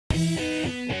My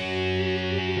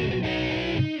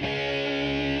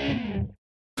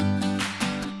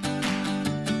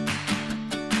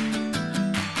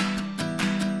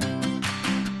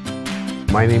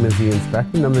name is Ian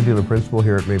Speckman. I'm the dealer principal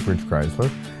here at Ridge Chrysler,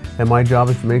 and my job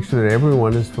is to make sure that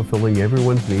everyone is fulfilling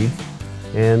everyone's needs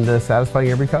and satisfying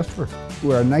every customer.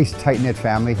 We're a nice tight-knit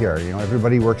family here. You know,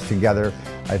 everybody works together.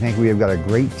 I think we have got a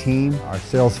great team. Our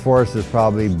sales force is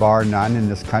probably bar none in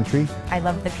this country. I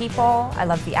love the people. I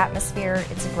love the atmosphere.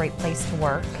 It's a great place to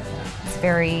work. It's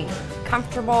very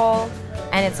comfortable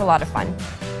and it's a lot of fun.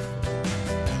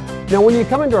 Now, when you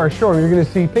come into our showroom, you're going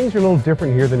to see things are a little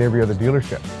different here than every other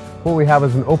dealership. What we have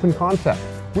is an open concept.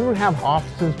 We don't have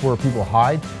offices where people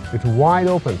hide. It's wide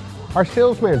open. Our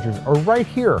sales managers are right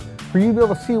here for you to be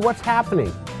able to see what's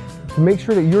happening, to make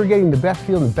sure that you're getting the best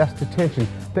deal and the best attention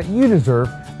that you deserve.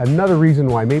 Another reason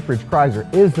why Ridge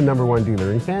Chrysler is the #1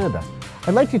 dealer in Canada.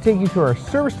 I'd like to take you to our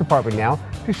service department now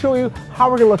to show you how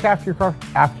we're going to look after your car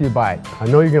after you buy it. I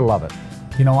know you're going to love it.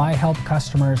 You know, I help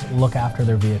customers look after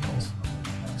their vehicles.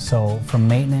 So from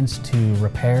maintenance to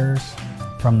repairs,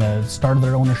 from the start of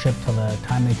their ownership to the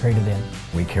time they trade it in.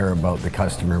 We care about the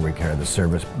customer, we care the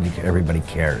service, everybody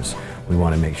cares. We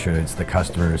want to make sure it's the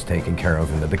customer is taken care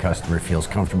of and that the customer feels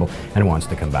comfortable and wants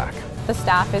to come back. The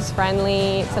staff is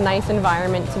friendly, it's a nice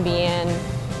environment to be in.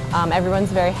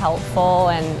 Everyone's very helpful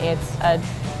and it's a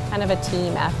kind of a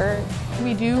team effort.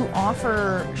 We do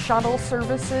offer shuttle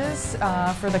services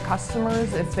for the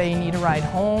customers if they need a ride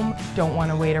home, don't want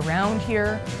to wait around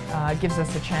here. It gives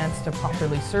us a chance to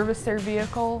properly service their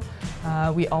vehicle.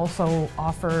 We also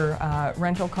offer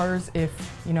rental cars if,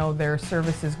 you know, their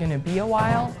service is going to be a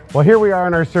while. Well, here we are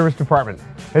in our service department.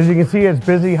 As you can see, it's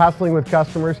busy hustling with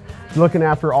customers, looking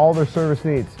after all their service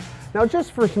needs. Now,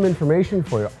 just for some information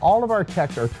for you, all of our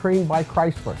techs are trained by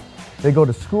Chrysler. They go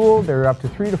to school, they're up to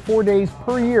 3 to 4 days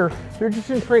per year. They're just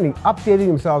in training, updating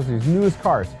themselves to these newest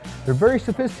cars. They're very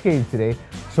sophisticated today,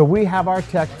 so we have our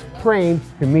techs trained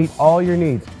to meet all your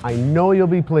needs. I know you'll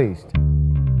be pleased.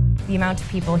 The amount of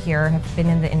people here have been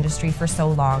in the industry for so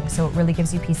long, so it really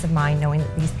gives you peace of mind knowing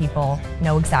that these people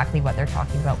know exactly what they're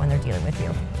talking about when they're dealing with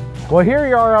you. Well, here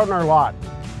you are out in our lot.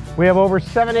 We have over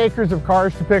 7 acres of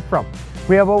cars to pick from.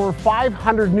 We have over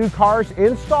 500 new cars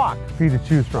in stock for you to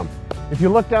choose from. If you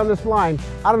look down this line,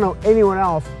 I don't know anyone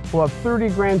else who will have 30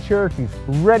 Grand Cherokees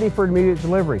ready for immediate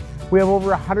delivery. We have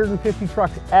over 150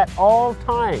 trucks at all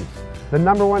times. The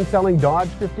 #1 selling Dodge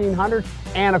 1500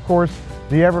 and of course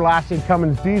the everlasting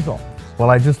Cummins diesel. Well,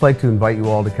 I'd just like to invite you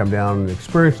all to come down and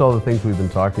experience all the things we've been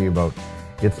talking about.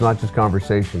 It's not just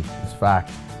conversation, it's fact.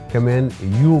 Come in,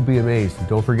 you will be amazed. And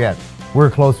don't forget, we're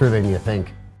closer than you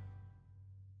think.